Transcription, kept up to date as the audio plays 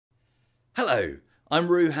Hello, I'm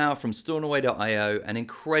Ru Hao from Stornaway.io, an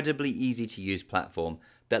incredibly easy to use platform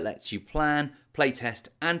that lets you plan, playtest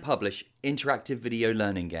and publish interactive video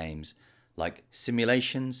learning games like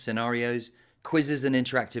simulations, scenarios, quizzes and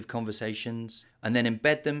interactive conversations, and then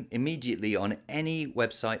embed them immediately on any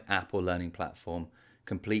website, app or learning platform,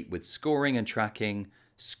 complete with scoring and tracking,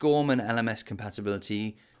 SCORM and LMS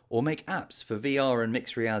compatibility, or make apps for VR and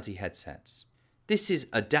mixed reality headsets. This is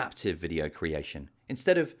adaptive video creation.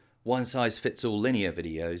 Instead of one-size-fits-all linear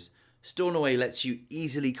videos, Stornaway lets you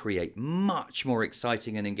easily create much more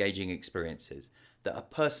exciting and engaging experiences that are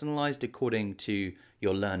personalized according to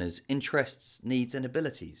your learners' interests, needs and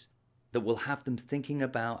abilities, that will have them thinking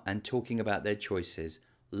about and talking about their choices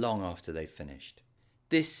long after they've finished.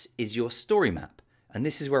 This is your story map, and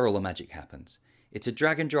this is where all the magic happens. It's a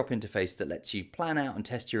drag and drop interface that lets you plan out and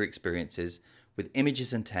test your experiences with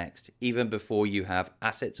images and text even before you have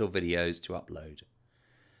assets or videos to upload.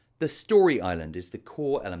 The story island is the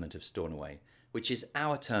core element of Stornaway, which is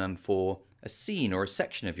our term for a scene or a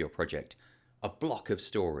section of your project, a block of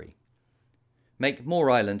story. Make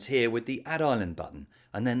more islands here with the Add Island button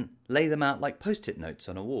and then lay them out like post-it notes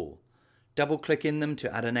on a wall. Double click in them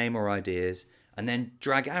to add a name or ideas and then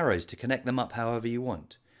drag arrows to connect them up however you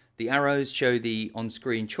want. The arrows show the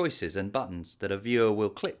on-screen choices and buttons that a viewer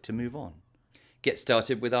will click to move on. Get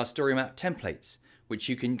started with our story map templates, which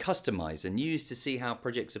you can customize and use to see how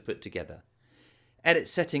projects are put together. Edit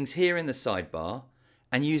settings here in the sidebar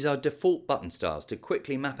and use our default button styles to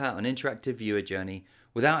quickly map out an interactive viewer journey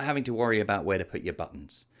without having to worry about where to put your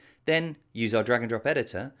buttons. Then use our drag and drop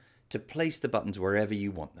editor to place the buttons wherever you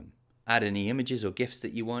want them. Add any images or GIFs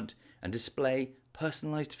that you want and display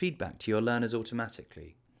personalized feedback to your learners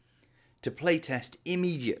automatically. To playtest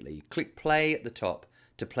immediately, click play at the top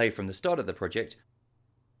to play from the start of the project,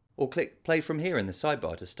 or click play from here in the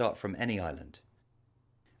sidebar to start from any island.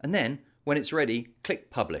 And then, when it's ready,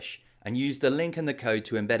 click publish and use the link and the code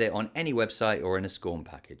to embed it on any website or in a SCORM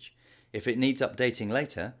package. If it needs updating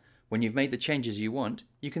later, when you've made the changes you want,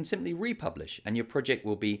 you can simply republish and your project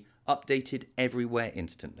will be updated everywhere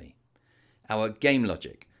instantly. Our game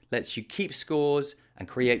logic lets you keep scores and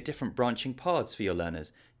create different branching paths for your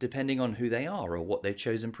learners depending on who they are or what they've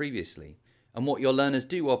chosen previously. And what your learners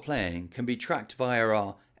do while playing can be tracked via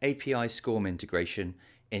our API SCORM integration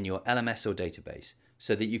in your LMS or database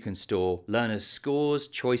so that you can store learners' scores,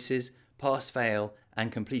 choices, pass-fail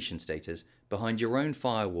and completion status behind your own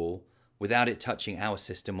firewall without it touching our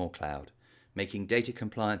system or cloud, making data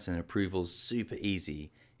compliance and approvals super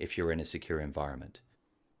easy if you're in a secure environment.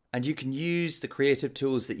 And you can use the creative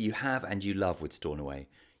tools that you have and you love with Stornaway.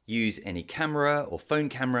 Use any camera or phone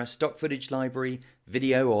camera, stock footage library,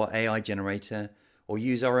 video or AI generator, or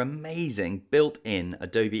use our amazing built-in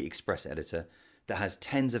Adobe Express editor that has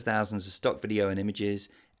tens of thousands of stock video and images,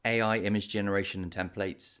 AI image generation and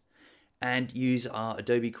templates, and use our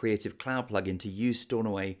Adobe Creative Cloud plugin to use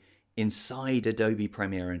Stornaway inside Adobe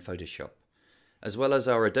Premiere and Photoshop. As well as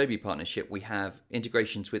our Adobe partnership, we have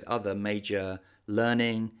integrations with other major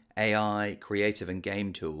learning, AI, creative and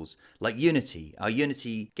game tools like Unity. Our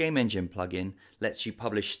Unity game engine plugin lets you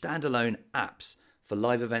publish standalone apps for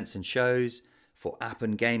live events and shows, for app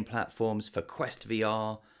and game platforms, for Quest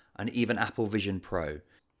VR and even Apple Vision Pro.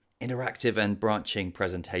 Interactive and branching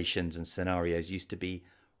presentations and scenarios used to be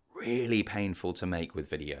really painful to make with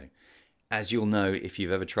video, as you'll know if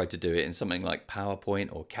you've ever tried to do it in something like PowerPoint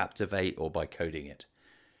or Captivate or by coding it.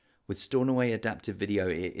 With Stornaway Adaptive Video,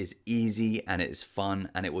 it is easy and it is fun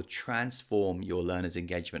and it will transform your learners'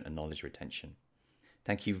 engagement and knowledge retention.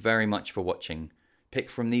 Thank you very much for watching. Pick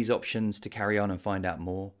from these options to carry on and find out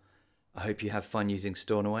more. I hope you have fun using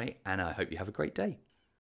Stornaway and I hope you have a great day.